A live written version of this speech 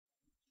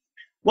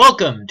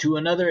Welcome to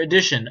another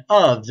edition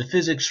of the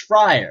Physics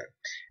Friar.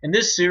 In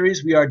this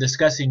series we are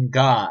discussing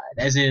God,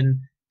 as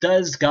in,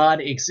 does God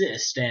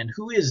exist, and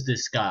who is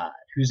this God,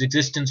 whose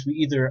existence we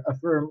either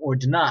affirm or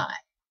deny?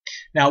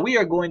 Now we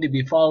are going to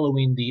be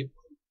following the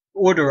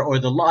order or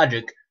the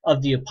logic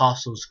of the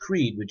Apostles'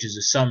 Creed, which is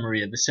a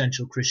summary of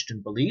essential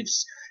Christian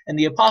beliefs. And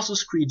the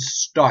Apostles' Creed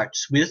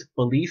starts with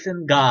belief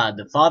in God,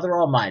 the Father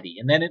Almighty,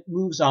 and then it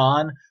moves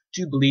on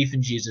to belief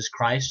in Jesus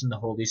Christ and the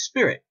Holy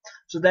Spirit.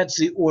 So that's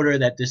the order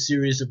that this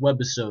series of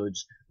webisodes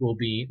will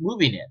be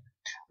moving in.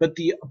 But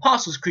the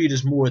Apostles' Creed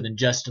is more than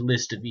just a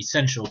list of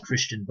essential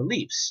Christian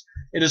beliefs.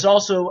 It is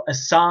also a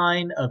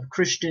sign of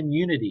Christian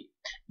unity.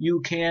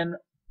 You can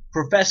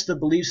profess the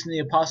beliefs in the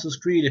Apostles'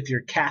 Creed if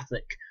you're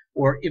Catholic,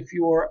 or if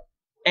you're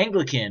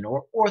Anglican,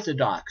 or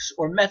Orthodox,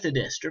 or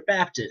Methodist, or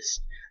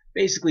Baptist.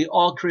 Basically,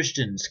 all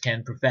Christians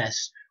can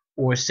profess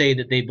or say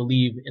that they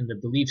believe in the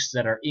beliefs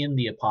that are in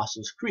the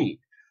Apostles' Creed.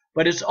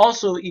 But it's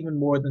also even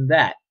more than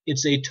that.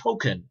 It's a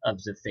token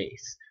of the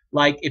faith.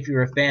 Like if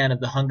you're a fan of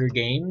the Hunger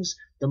Games,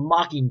 the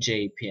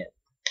Mockingjay pin.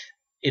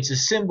 It's a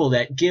symbol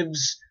that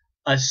gives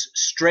us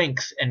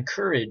strength and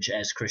courage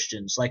as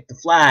Christians, like the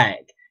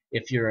flag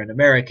if you're an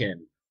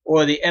American,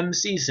 or the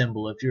MC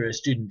symbol if you're a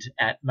student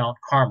at Mount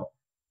Carmel.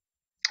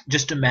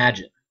 Just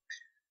imagine,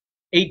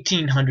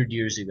 1800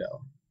 years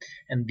ago,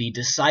 and the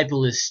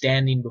disciple is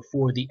standing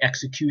before the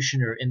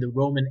executioner in the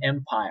Roman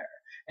Empire,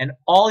 and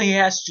all he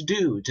has to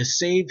do to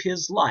save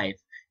his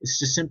life is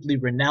to simply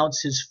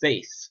renounce his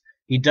faith.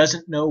 He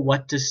doesn't know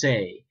what to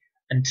say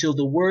until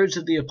the words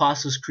of the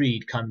Apostles'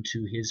 Creed come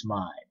to his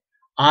mind.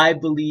 I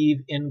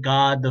believe in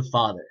God the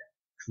Father,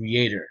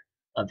 creator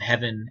of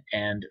heaven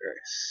and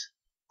earth.